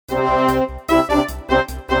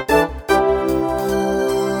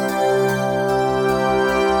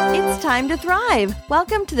time to thrive.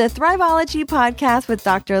 Welcome to the Thriveology Podcast with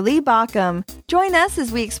Dr. Lee Baucom. Join us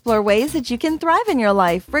as we explore ways that you can thrive in your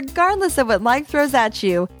life, regardless of what life throws at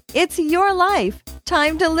you. It's your life.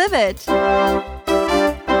 Time to live it.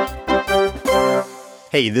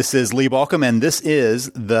 Hey, this is Lee Baucom, and this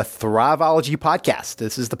is the Thriveology Podcast.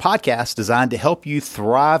 This is the podcast designed to help you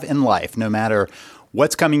thrive in life, no matter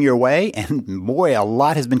what's coming your way. And boy, a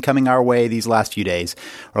lot has been coming our way these last few days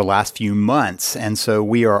or last few months. And so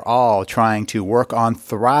we are all trying to work on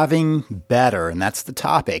thriving better. And that's the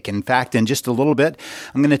topic. In fact, in just a little bit,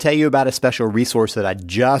 I'm going to tell you about a special resource that I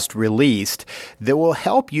just released that will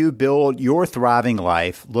help you build your thriving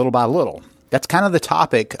life little by little. That's kind of the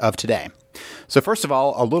topic of today. So first of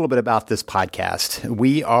all, a little bit about this podcast.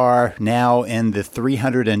 We are now in the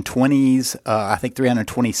 320s, I think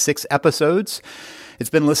 326 episodes. It's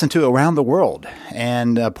been listened to around the world.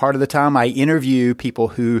 And part of the time I interview people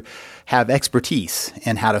who have expertise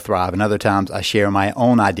in how to thrive. And other times I share my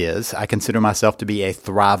own ideas. I consider myself to be a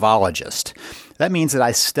thriveologist. That means that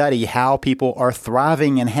I study how people are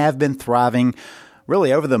thriving and have been thriving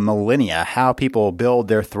really over the millennia, how people build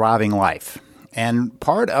their thriving life. And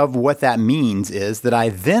part of what that means is that I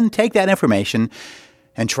then take that information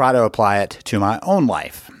and try to apply it to my own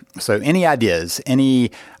life. So any ideas,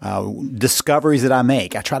 any discoveries that I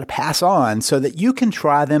make, I try to pass on so that you can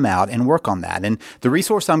try them out and work on that. And the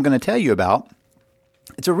resource I'm going to tell you about,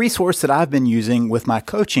 it's a resource that I've been using with my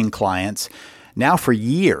coaching clients now for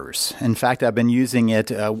years. In fact, I've been using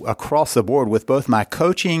it across the board with both my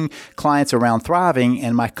coaching clients around thriving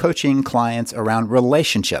and my coaching clients around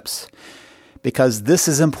relationships, because this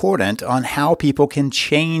is important on how people can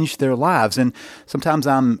change their lives. And sometimes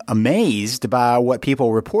I'm amazed by what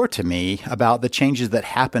people report to me about the changes that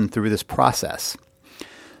happen through this process.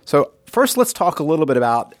 So first, let's talk a little bit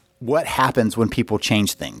about what happens when people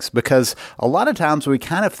change things, because a lot of times we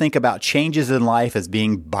kind of think about changes in life as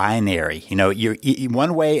being binary. You know, you're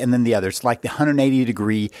one way and then the other. It's like the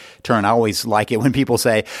 180-degree turn. I always like it when people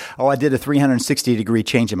say, oh, I did a 360-degree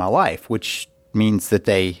change in my life, which means that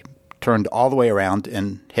they turned all the way around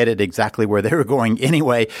and headed exactly where they were going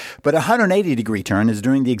anyway. But a 180-degree turn is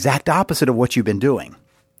doing the exact opposite of what you've been doing.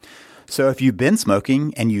 So if you've been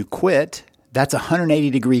smoking and you quit, that's a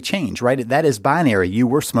 180-degree change, right? That is binary. You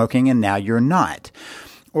were smoking and now you're not.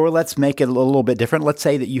 Or let's make it a little bit different. Let's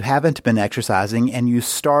say that you haven't been exercising and you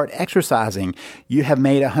start exercising. You have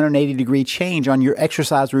made a 180-degree change on your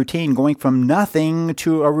exercise routine, going from nothing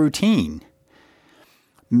to a routine.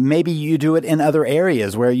 Maybe you do it in other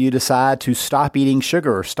areas where you decide to stop eating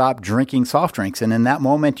sugar or stop drinking soft drinks. And in that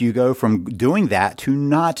moment, you go from doing that to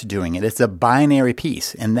not doing it. It's a binary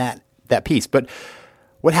piece in that piece. But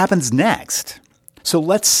what happens next? So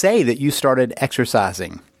let's say that you started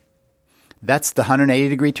exercising. That's the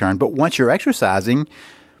 180-degree turn. But once you're exercising,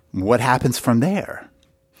 what happens from there?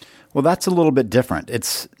 Well, that's a little bit different.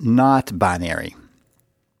 It's not binary.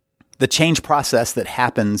 The change process that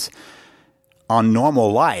happens on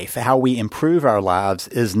normal life, how we improve our lives,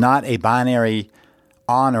 is not a binary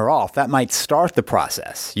on or off. That might start the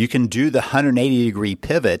process. You can do the 180-degree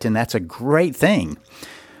pivot, and that's a great thing.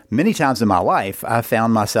 Many times in my life, I've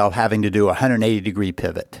found myself having to do a 180-degree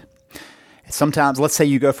pivot. Sometimes, let's say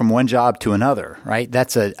you go from one job to another, right?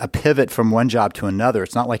 That's a pivot from one job to another.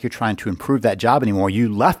 It's not like you're trying to improve that job anymore.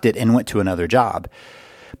 You left it and went to another job.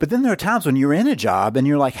 But then there are times when you're in a job and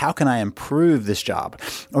you're like, how can I improve this job?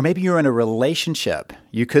 Or maybe you're in a relationship.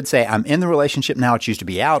 You could say, I'm in the relationship, now I choose to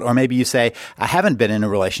be out. Or maybe you say, I haven't been in a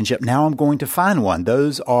relationship, now I'm going to find one.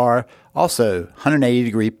 Those are also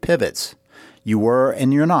 180-degree pivots. You were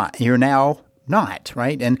and you're not. You're now not,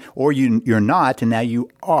 right? Or you're not and now you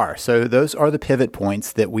are. So those are the pivot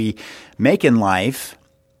points that we make in life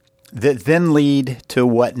that then lead to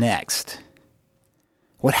what next?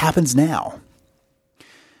 What happens now?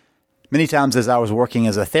 Many times as I was working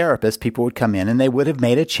as a therapist, people would come in and they would have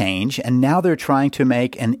made a change, and now they're trying to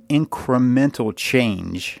make an incremental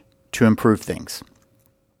change to improve things.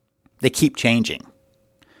 They keep changing.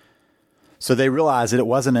 So they realize that it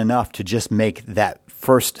wasn't enough to just make that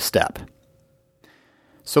first step.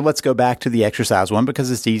 So let's go back to the exercise one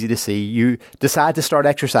because it's easy to see. You decide to start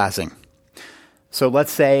exercising. So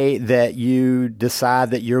let's say that you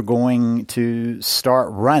decide that you're going to start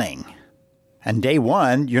running. And day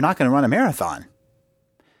one, you're not going to run a marathon.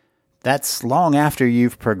 That's long after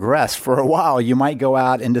you've progressed. For a while, you might go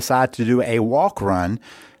out and decide to do a walk run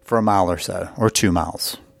for a mile or so, or 2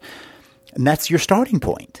 miles. And that's your starting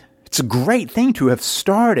point. It's a great thing to have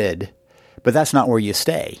started, but that's not where you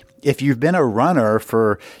stay. If you've been a runner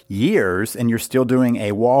for years and you're still doing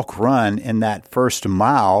a walk run in that first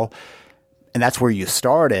mile, and that's where you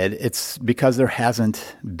started, it's because there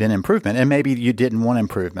hasn't been improvement, and maybe you didn't want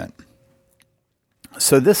improvement.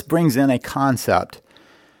 So this brings in a concept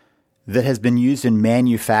that has been used in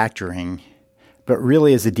manufacturing, but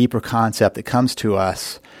really is a deeper concept that comes to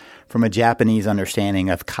us from a Japanese understanding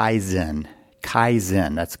of Kaizen.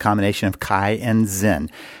 Kaizen, that's a combination of Kai and Zen.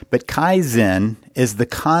 But Kaizen is the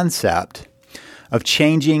concept of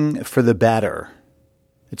changing for the better.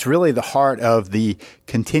 It's really the heart of the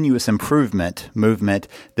continuous improvement movement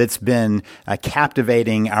that's been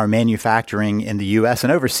captivating our manufacturing in the U.S.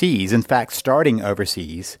 and overseas, in fact, starting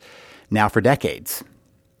overseas now for decades.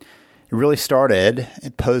 It really started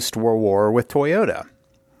post-World War with Toyota,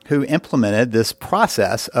 who implemented this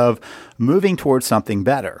process of moving towards something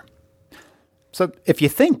better. So if you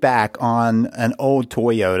think back on an old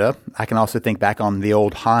Toyota, I can also think back on the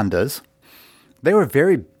old Hondas. They were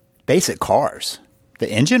very basic cars. The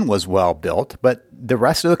engine was well built, but the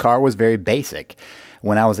rest of the car was very basic.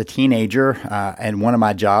 When I was a teenager and one of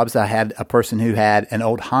my jobs, I had a person who had an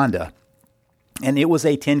old Honda, and it was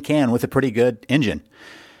a tin can with a pretty good engine.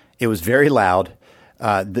 It was very loud.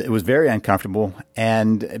 It was very uncomfortable,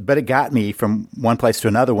 but it got me from one place to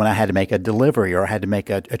another when I had to make a delivery or I had to make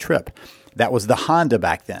a trip. That was the Honda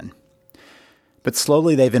back then. But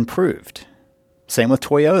slowly they've improved. Same with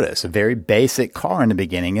Toyota. It's a very basic car in the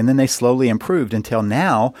beginning, and then they slowly improved until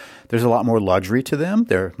now there's a lot more luxury to them.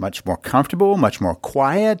 They're much more comfortable, much more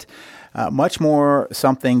quiet, much more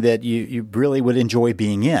something that you really would enjoy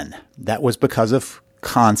being in. That was because of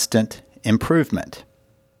constant improvement.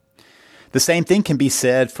 The same thing can be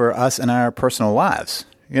said for us in our personal lives.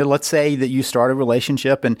 Let's say that you start a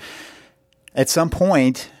relationship, and at some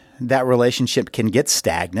point that relationship can get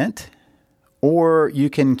stagnant, or you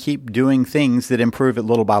can keep doing things that improve it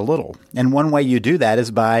little by little. And one way you do that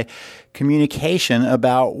is by communication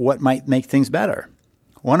about what might make things better.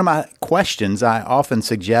 One of my questions I often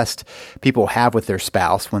suggest people have with their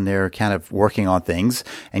spouse when they're kind of working on things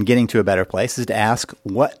and getting to a better place is to ask,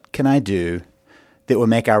 what can I do that will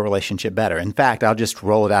make our relationship better? In fact, I'll just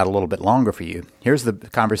roll it out a little bit longer for you. Here's the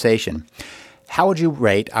conversation. How would you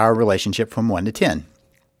rate our relationship from 1 to 10?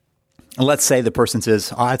 Let's say the person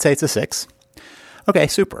says, I'd say it's a 6. Okay,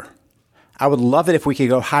 super. I would love it if we could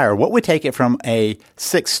go higher. What would take it from a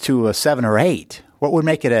 6 to a 7 or 8? What would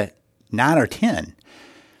make it a 9 or 10?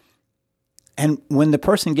 And when the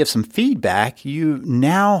person gives some feedback, you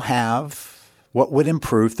now have what would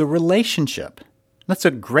improve the relationship. That's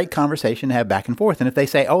a great conversation to have back and forth. And if they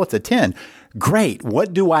say, oh, it's a 10, great.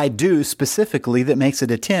 What do I do specifically that makes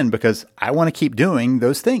it a 10? Because I want to keep doing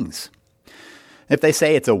those things. If they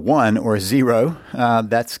say it's a 1 or a 0,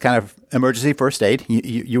 that's kind of emergency first aid.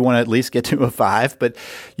 You want to at least get to a 5, but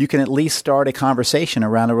you can at least start a conversation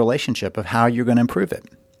around a relationship of how you're going to improve it.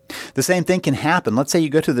 The same thing can happen. Let's say you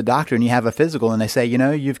go to the doctor and you have a physical and they say,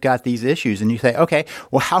 you've got these issues. And you say, okay,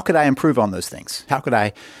 well, how could I improve on those things? How could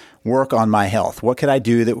I work on my health? What could I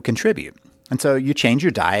do that would contribute? And so you change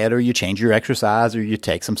your diet or you change your exercise or you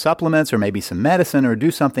take some supplements or maybe some medicine or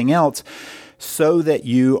do something else so that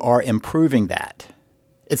you are improving that.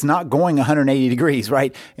 It's not going 180 degrees,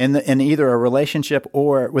 right? In either a relationship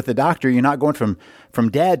or with the doctor, you're not going from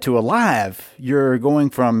dead to alive. You're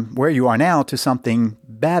going from where you are now to something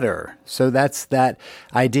better. So that's that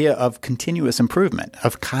idea of continuous improvement,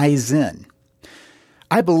 of Kaizen.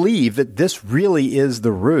 I believe that this really is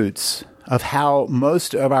the roots of how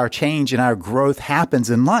most of our change and our growth happens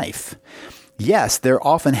in life. Yes, there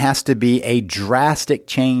often has to be a drastic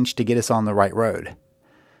change to get us on the right road.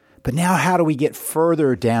 But now how do we get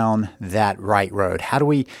further down that right road? How do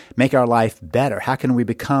we make our life better? How can we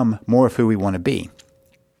become more of who we want to be?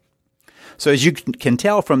 So as you can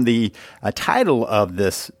tell from the title of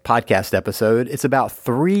this podcast episode, it's about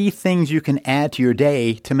 3 things you can add to your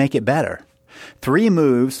day to make it better. 3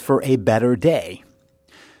 moves for a better day.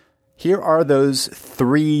 Here are those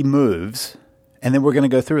 3 moves, and then we're going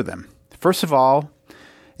to go through them. First of all,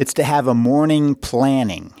 it's to have a morning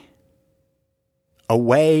planning, a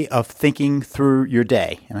way of thinking through your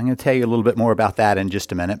day. And I'm going to tell you a little bit more about that in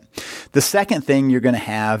just a minute. The second thing you're going to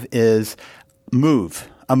have is a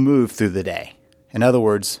move through the day. In other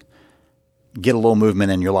words, get a little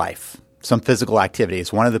movement in your life. Some physical activity.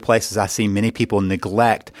 It's one of the places I see many people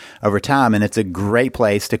neglect over time, and it's a great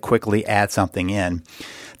place to quickly add something in.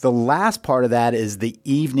 The last part of that is the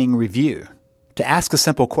evening review. To ask a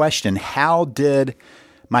simple question, how did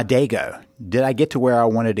my day go? Did I get to where I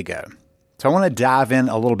wanted to go? So I want to dive in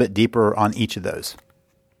a little bit deeper on each of those.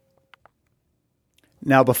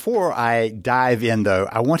 Now, before I dive in, though,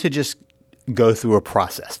 I want to just go through a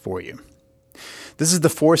process for you. This is the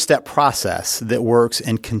 4-step process that works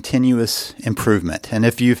in continuous improvement. And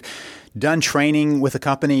if you've done training with a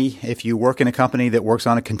company, if you work in a company that works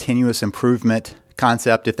on a continuous improvement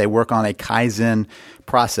concept, if they work on a Kaizen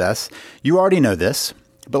process, you already know this,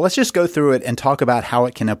 but let's just go through it and talk about how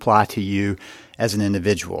it can apply to you as an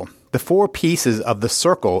individual. The 4 pieces of the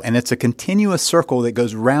circle, and it's a continuous circle that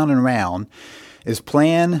goes round and round, is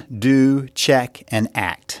plan, do, check, and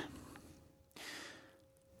act.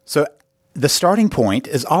 So the starting point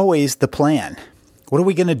is always the plan. What are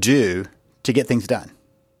we going to do to get things done?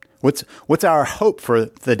 What's our hope for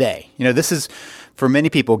the day? This is for many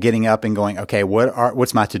people getting up and going, okay,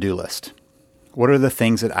 what's my to-do list? What are the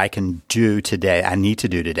things that I can do today, I need to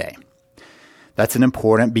do today? That's an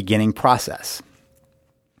important beginning process.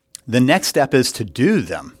 The next step is to do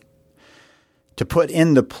them, to put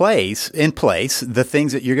in place the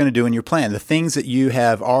things that you're going to do in your plan, the things that you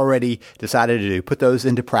have already decided to do, put those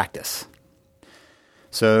into practice.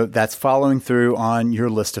 So that's following through on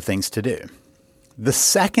your list of things to do. The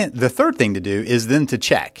third thing to do is then to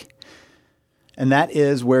check. And that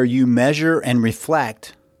is where you measure and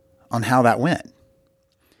reflect on how that went.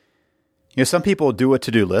 Some people do a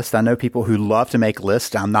to-do list. I know people who love to make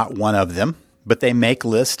lists. I'm not one of them, but they make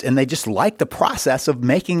lists and they just like the process of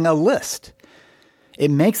making a list.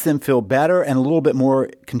 It makes them feel better and a little bit more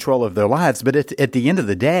control of their lives. But at the end of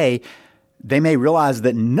the day, they may realize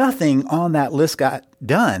that nothing on that list got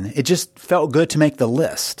done. It just felt good to make the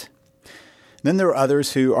list. Then there are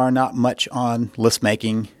others who are not much on list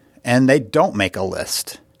making and they don't make a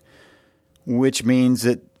list, which means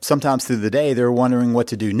that sometimes through the day they're wondering what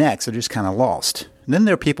to do next. They're just kind of lost. And then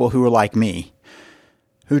there are people who are like me,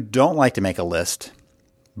 who don't like to make a list,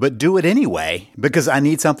 but do it anyway because I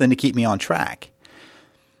need something to keep me on track.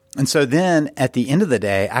 And so then at the end of the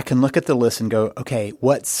day, I can look at the list and go, okay,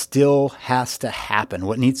 what still has to happen?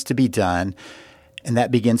 What needs to be done? And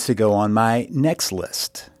that begins to go on my next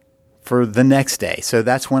list for the next day. So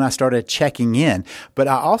that's when I started checking in. But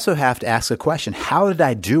I also have to ask a question. How did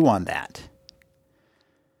I do on that?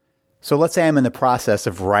 So let's say I'm in the process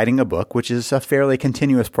of writing a book, which is a fairly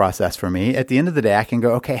continuous process for me. At the end of the day, I can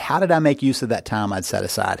go, okay, how did I make use of that time I'd set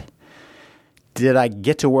aside? Did I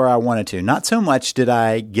get to where I wanted to? Not so much did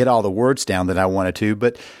I get all the words down that I wanted to,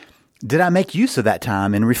 but did I make use of that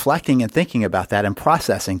time in reflecting and thinking about that and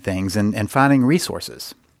processing things and finding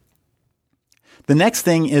resources? The next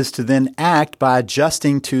thing is to then act by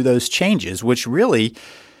adjusting to those changes, which really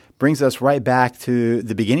brings us right back to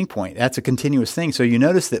the beginning point. That's a continuous thing. So you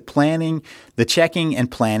notice that planning, the checking and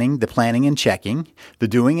planning, the planning and checking, the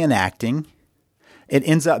doing and acting, it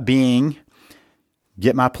ends up being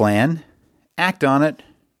get my plan, act on it,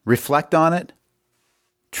 reflect on it,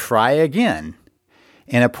 try again,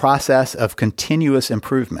 in a process of continuous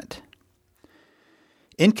improvement.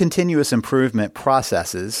 In continuous improvement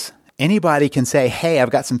processes, anybody can say, hey,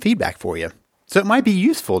 I've got some feedback for you. So it might be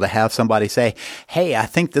useful to have somebody say, hey, I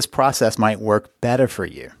think this process might work better for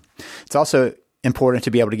you. It's also important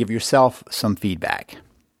to be able to give yourself some feedback.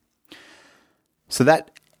 So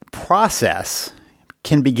that process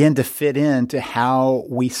can begin to fit into how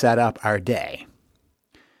we set up our day.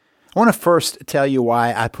 I want to first tell you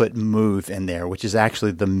why I put move in there, which is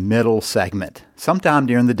actually the middle segment. Sometime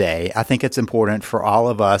during the day, I think it's important for all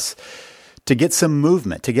of us to get some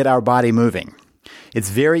movement, to get our body moving. It's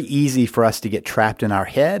very easy for us to get trapped in our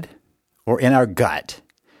head or in our gut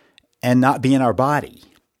and not be in our body.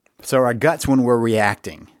 So our gut's when we're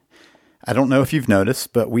reacting. I don't know if you've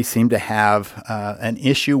noticed, but we seem to have an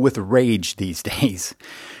issue with rage these days,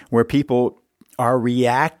 where people are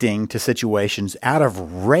reacting to situations out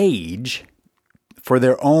of rage for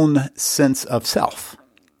their own sense of self.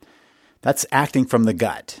 That's acting from the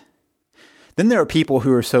gut. Then there are people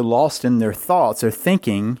who are so lost in their thoughts or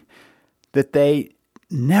thinking that they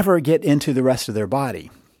never get into the rest of their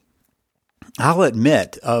body. I'll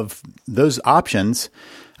admit, of those options,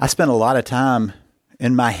 I spent a lot of time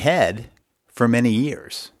in my head for many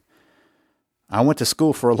years. I went to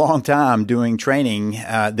school for a long time doing training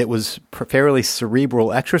that was fairly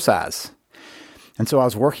cerebral exercise. And so I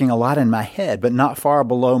was working a lot in my head, but not far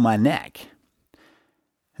below my neck.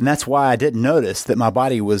 And that's why I didn't notice that my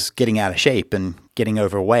body was getting out of shape and getting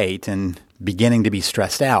overweight and beginning to be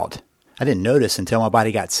stressed out. I didn't notice until my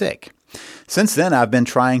body got sick. Since then, I've been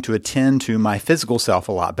trying to attend to my physical self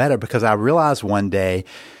a lot better because I realized one day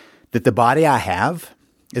that the body I have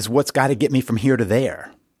is what's got to get me from here to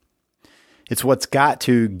there. It's what's got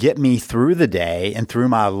to get me through the day and through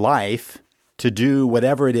my life to do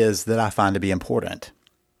whatever it is that I find to be important.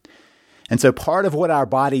 And so part of what our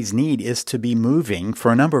bodies need is to be moving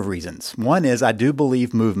for a number of reasons. One is I do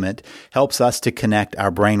believe movement helps us to connect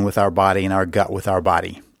our brain with our body and our gut with our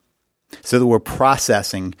body, so that we're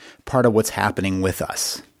processing part of what's happening with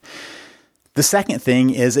us. The second thing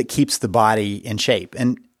is it keeps the body in shape.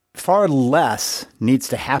 And far less needs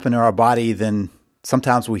to happen to our body than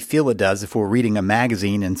sometimes we feel it does if we're reading a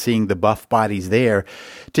magazine and seeing the buff bodies there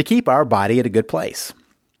to keep our body at a good place.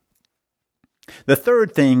 The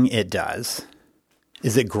third thing it does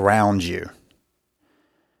is it grounds you.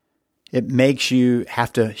 It makes you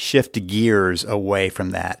have to shift gears away from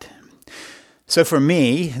that. So for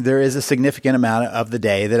me, there is a significant amount of the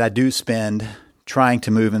day that I do spend trying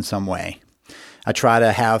to move in some way. I try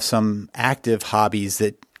to have some active hobbies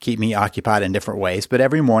that keep me occupied in different ways. But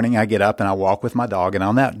every morning I get up and I walk with my dog. And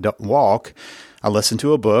on that walk, I listen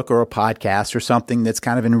to a book or a podcast or something that's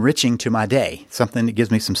kind of enriching to my day, something that gives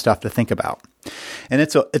me some stuff to think about. And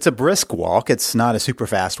it's a brisk walk. It's not a super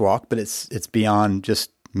fast walk, but it's beyond just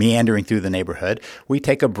meandering through the neighborhood. We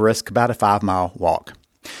take a brisk, about a 5-mile walk.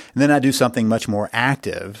 And then I do something much more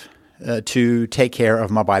active to take care of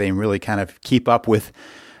my body and really kind of keep up with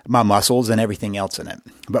my muscles and everything else in it.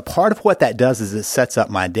 But part of what that does is it sets up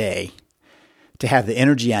my day to have the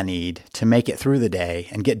energy I need to make it through the day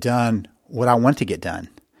and get done what I want to get done,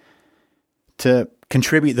 to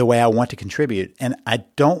contribute the way I want to contribute. And I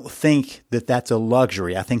don't think that that's a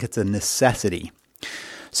luxury. I think it's a necessity.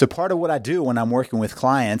 So part of what I do when I'm working with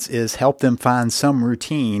clients is help them find some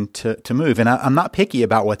routine to move. And I'm not picky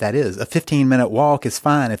about what that is. A 15-minute walk is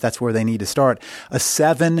fine if that's where they need to start. A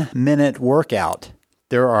 7-minute workout.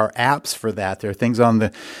 There are apps for that. There are things on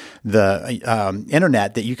the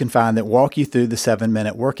internet that you can find that walk you through the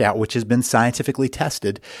 7-minute workout, which has been scientifically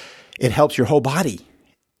tested. It helps your whole body.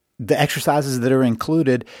 The exercises that are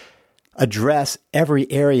included address every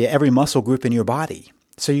area, every muscle group in your body.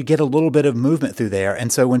 So you get a little bit of movement through there.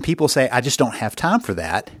 And so when people say, I just don't have time for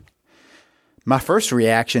that, my first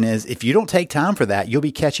reaction is, if you don't take time for that, you'll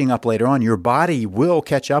be catching up later on. Your body will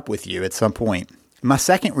catch up with you at some point. My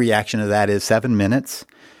second reaction to that is 7 minutes.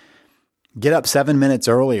 Get up 7 minutes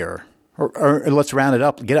earlier, or let's round it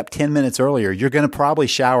up. Get up 10 minutes earlier. You're going to probably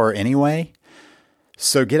shower anyway.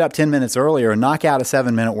 So get up 10 minutes earlier and knock out a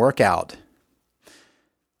 7-minute workout.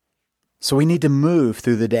 So we need to move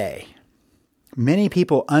through the day. Many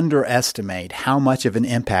people underestimate how much of an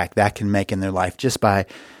impact that can make in their life just by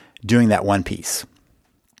doing that one piece.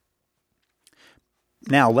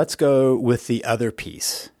 Now let's go with the other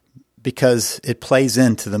piece, because it plays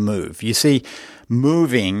into the move. You see,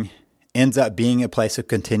 moving ends up being a place of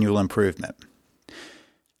continual improvement.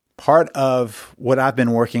 Part of what I've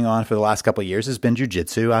been working on for the last couple of years has been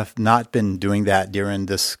jiu-jitsu. I've not been doing that during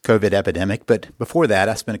this COVID epidemic, but before that,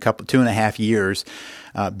 I spent 2.5 years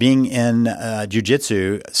being in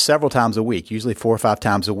jiu-jitsu several times a week, usually 4 or 5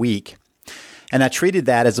 times a week. And I treated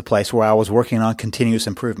that as a place where I was working on continuous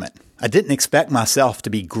improvement. I didn't expect myself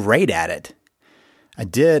to be great at it. I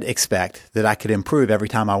did expect that I could improve every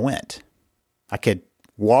time I went. I could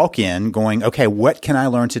walk in going, okay, what can I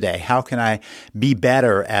learn today? How can I be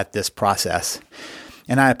better at this process?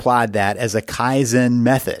 And I applied that as a Kaizen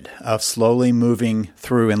method of slowly moving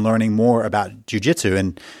through and learning more about jiu-jitsu.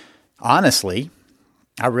 And honestly,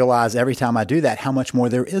 I realize every time I do that, how much more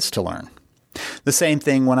there is to learn. The same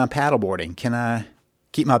thing when I'm paddleboarding. Can I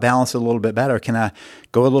keep my balance a little bit better? Can I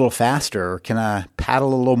go a little faster? Can I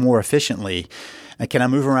paddle a little more efficiently? Can I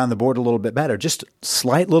move around the board a little bit better? Just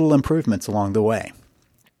slight little improvements along the way.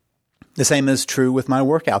 The same is true with my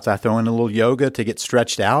workouts. I throw in a little yoga to get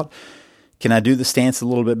stretched out. Can I do the stance a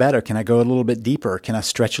little bit better? Can I go a little bit deeper? Can I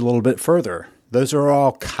stretch a little bit further? Those are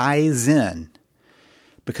all Kaizen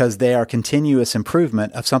because they are continuous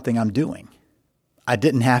improvement of something I'm doing. I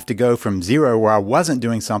didn't have to go from zero where I wasn't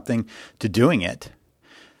doing something to doing it.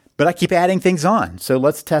 But I keep adding things on. So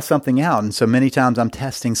let's test something out. And so many times I'm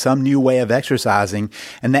testing some new way of exercising.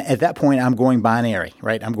 And at that point, I'm going binary,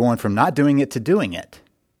 right? I'm going from not doing it to doing it.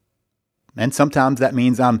 And sometimes that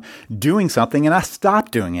means I'm doing something and I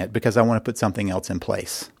stop doing it because I want to put something else in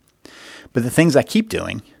place. But the things I keep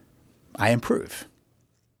doing, I improve.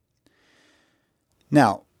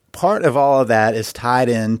 Now, part of all of that is tied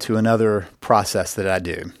into another process that I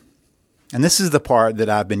do. And this is the part that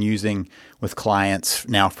I've been using with clients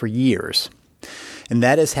now for years. And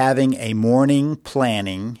that is having a morning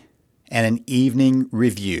planning and an evening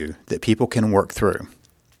review that people can work through.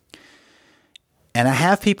 And I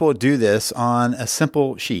have people do this on a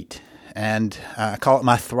simple sheet. And I call it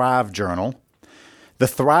my Thrive Journal. The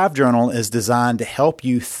Thrive Journal is designed to help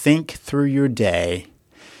you think through your day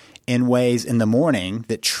in ways in the morning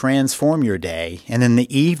that transform your day, and in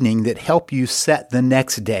the evening that help you set the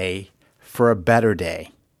next day for a better day.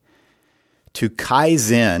 To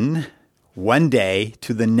Kaizen one day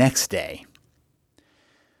to the next day.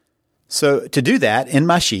 So to do that, in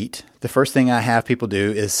my sheet, the first thing I have people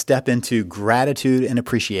do is step into gratitude and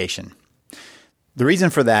appreciation. The reason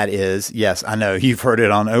for that is, yes, I know you've heard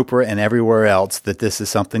it on Oprah and everywhere else that this is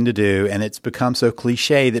something to do, and it's become so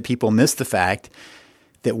cliche that people miss the fact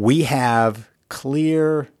that we have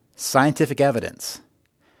clear scientific evidence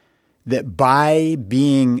that by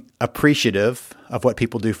being appreciative of what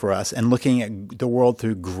people do for us and looking at the world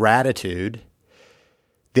through gratitude,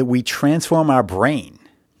 that we transform our brain.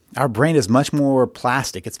 Our brain is much more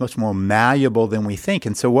plastic. It's much more malleable than we think.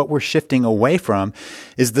 And so what we're shifting away from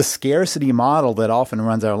is the scarcity model that often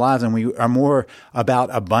runs our lives. And we are more about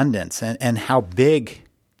abundance and how big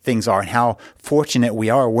things are and how fortunate we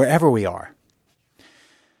are wherever we are.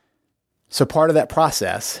 So part of that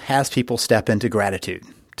process has people step into gratitude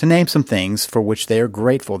to name some things for which they are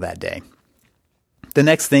grateful that day. The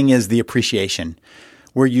next thing is the appreciation,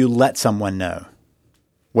 where you let someone know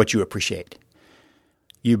what you appreciate.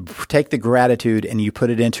 You take the gratitude and you put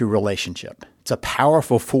it into relationship. It's a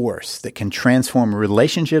powerful force that can transform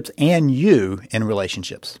relationships and you in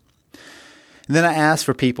relationships. And then I ask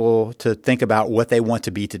for people to think about what they want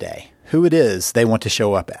to be today, who it is they want to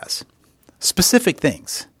show up as. Specific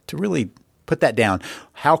things to really put that down.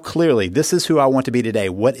 How clearly, this is who I want to be today.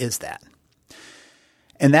 What is that?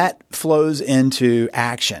 And that flows into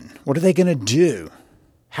action. What are they going to do?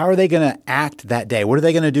 How are they going to act that day? What are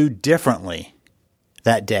they going to do differently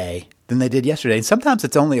that day than they did yesterday? And sometimes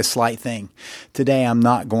it's only a slight thing. Today, I'm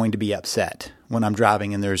not going to be upset when I'm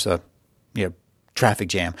driving and there's a traffic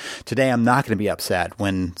jam. Today, I'm not going to be upset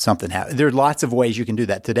when something happens. There are lots of ways you can do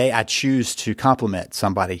that. Today, I choose to compliment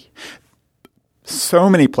somebody. So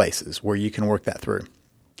many places where you can work that through.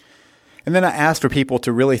 And then I ask for people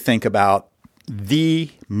to really think about the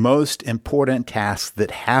most important tasks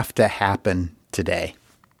that have to happen today.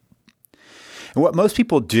 And what most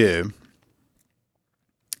people do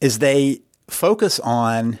is they focus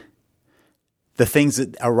on the things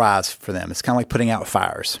that arise for them. It's kind of like putting out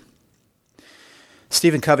fires.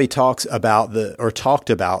 Stephen Covey talked about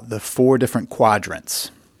the 4 different quadrants.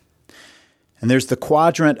 And there's the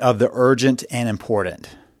quadrant of the urgent and important.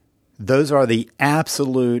 Those are the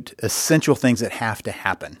absolute essential things that have to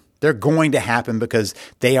happen. They're going to happen because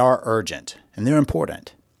they are urgent and they're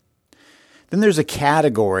important. Then there's a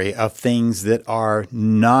category of things that are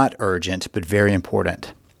not urgent but very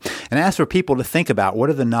important. And I ask for people to think about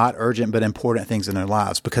what are the not urgent but important things in their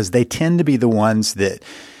lives, because they tend to be the ones that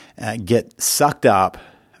get sucked up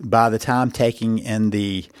by the time taking in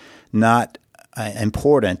the not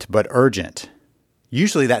important but urgent.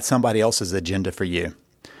 Usually that's somebody else's agenda for you.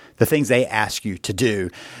 The things they ask you to do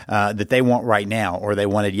that they want right now or they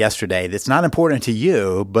wanted yesterday, that's not important to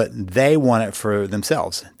you, but they want it for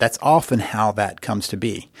themselves. That's often how that comes to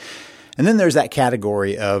be. And then there's that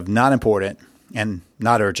category of not important and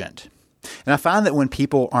not urgent. And I find that when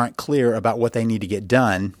people aren't clear about what they need to get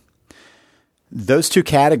done, those 2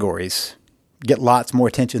 categories get lots more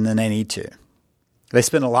attention than they need to. They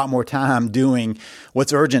spend a lot more time doing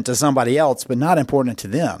what's urgent to somebody else, but not important to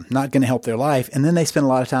them, not going to help their life. And then they spend a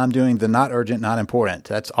lot of time doing the not urgent, not important.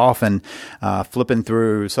 That's often flipping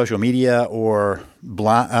through social media or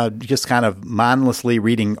just kind of mindlessly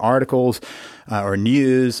reading articles or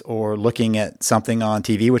news or looking at something on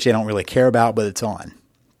TV, which they don't really care about, but it's on.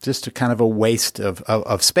 Just a kind of a waste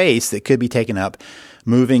of space that could be taken up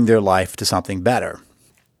moving their life to something better.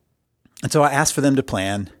 And so I ask for them to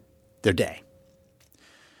plan their day.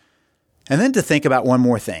 And then to think about one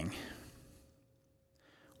more thing,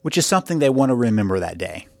 which is something they want to remember that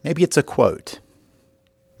day. Maybe it's a quote.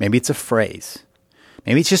 Maybe it's a phrase.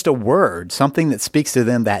 Maybe it's just a word, something that speaks to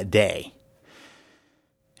them that day.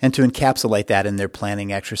 And to encapsulate that in their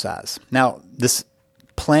planning exercise. Now, this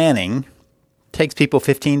planning takes people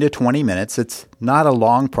 15 to 20 minutes. It's not a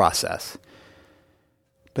long process.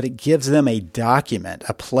 But it gives them a document,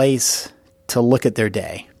 a place to look at their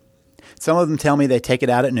day. Some of them tell me they take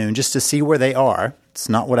it out at noon just to see where they are. It's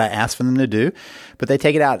not what I asked for them to do, but they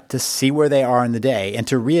take it out to see where they are in the day and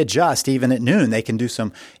to readjust even at noon. They can do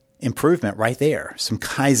some improvement right there, some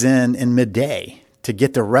Kaizen in midday to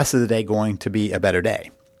get the rest of the day going to be a better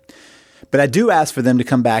day. But I do ask for them to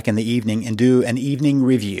come back in the evening and do an evening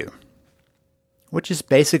review, which is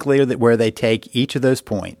basically where they take each of those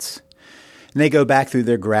points and they go back through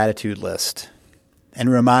their gratitude list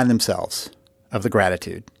and remind themselves of the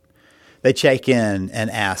gratitude. They check in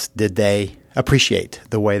and ask, did they appreciate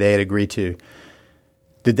the way they had agreed to?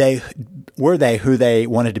 Were they who they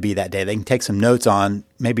wanted to be that day? They can take some notes on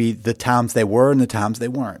maybe the times they were and the times they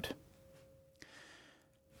weren't.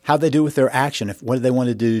 How'd they do with their action? What did they want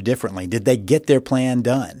to do differently? Did they get their plan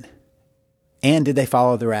done? And did they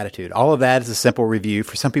follow their attitude? All of that is a simple review.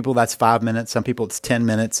 For some people, that's 5 minutes. Some people, it's 10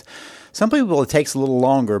 minutes. Some people, it takes a little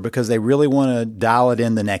longer because they really want to dial it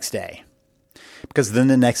in the next day. because then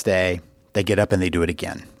the next day they get up and they do it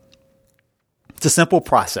again. It's a simple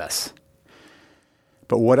process.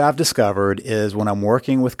 But what I've discovered is when I'm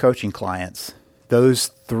working with coaching clients, those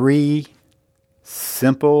 3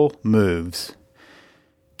 simple moves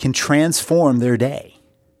can transform their day.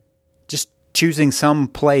 Just choosing some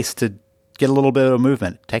place to get a little bit of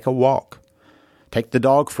movement. Take a walk. Take the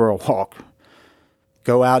dog for a walk.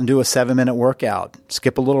 Go out and do a 7-minute workout.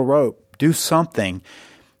 Skip a little rope. Do something.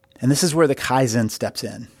 And this is where the Kaizen steps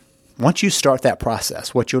in. Once you start that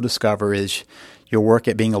process, what you'll discover is you'll work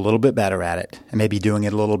at being a little bit better at it and maybe doing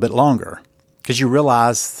it a little bit longer because you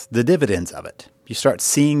realize the dividends of it. You start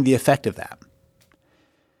seeing the effect of that.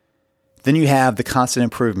 Then you have the constant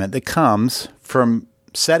improvement that comes from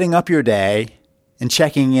setting up your day and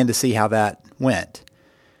checking in to see how that went,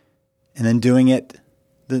 and then doing it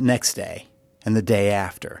the next day and the day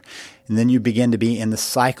after. And then you begin to be in the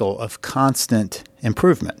cycle of constant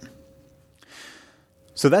improvement.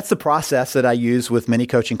 So that's the process that I use with many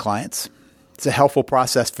coaching clients. It's a helpful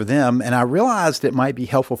process for them, and I realized it might be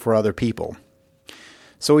helpful for other people.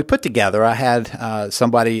 So we put together, I had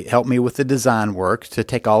somebody help me with the design work to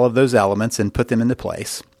take all of those elements and put them into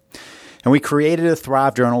place. And we created a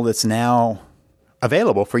Thrive Journal that's now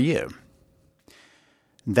available for you.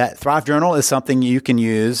 That Thrive Journal is something you can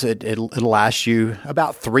use. It'll last you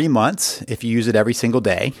about 3 months if you use it every single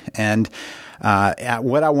day. And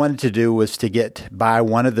what I wanted to do was to get by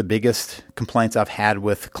one of the biggest complaints I've had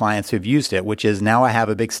with clients who've used it, which is now I have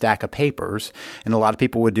a big stack of papers, and a lot of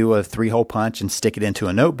people would do a 3-hole punch and stick it into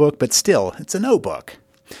a notebook, but still, it's a notebook.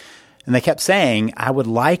 And they kept saying, I would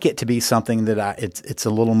like it to be something that it's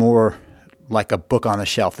a little more like a book on a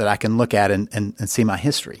shelf that I can look at and see my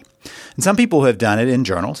history. And some people have done it in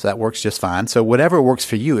journals. That works just fine. So whatever works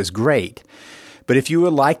for you is great. But if you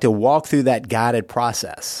would like to walk through that guided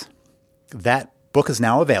process, that book is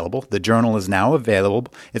now available. The journal is now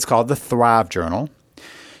available. It's called the Thrive Journal.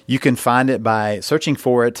 You can find it by searching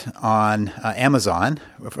for it on Amazon.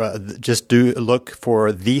 Just look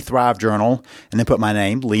for the Thrive Journal and then put my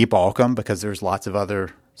name, Lee Baucom, because there's lots of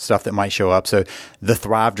other stuff that might show up. So the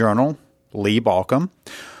Thrive Journal, Lee Baucom.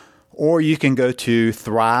 Or you can go to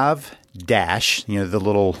Thrive dash, the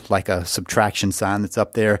little like a subtraction sign that's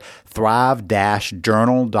up there,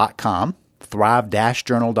 thrive-journal.com,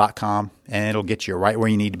 thrive-journal.com, and it'll get you right where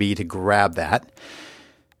you need to be to grab that.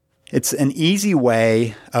 It's an easy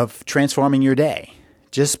way of transforming your day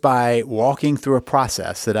just by walking through a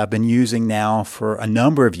process that I've been using now for a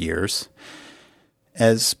number of years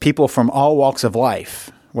as people from all walks of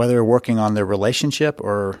life, whether they're working on their relationship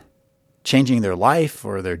or changing their life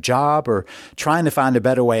or their job or trying to find a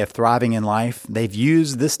better way of thriving in life, they've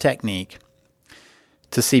used this technique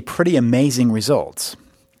to see pretty amazing results.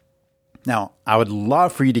 Now, I would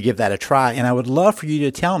love for you to give that a try, and I would love for you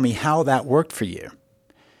to tell me how that worked for you,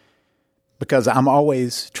 because I'm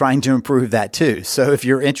always trying to improve that too. So if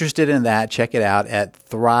you're interested in that, check it out at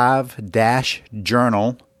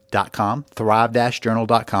thrive-journal.com,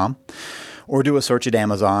 thrive-journal.com, or do a search at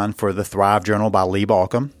Amazon for the Thrive Journal by Lee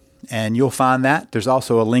Baucom, and you'll find that. There's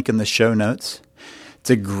also a link in the show notes.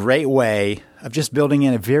 It's a great way of just building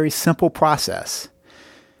in a very simple process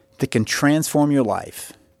that can transform your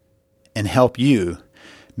life and help you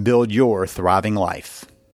build your thriving life.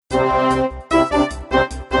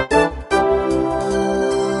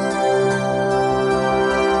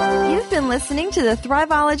 Listening to the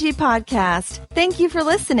Thriveology podcast. Thank you for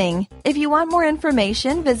listening. If you want more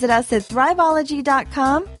information, visit us at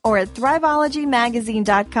thriveology.com or at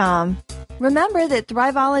thriveologymagazine.com. Remember that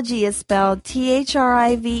Thriveology is spelled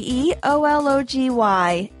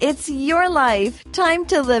THRIVEOLOGY. It's your life. Time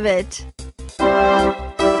to live it.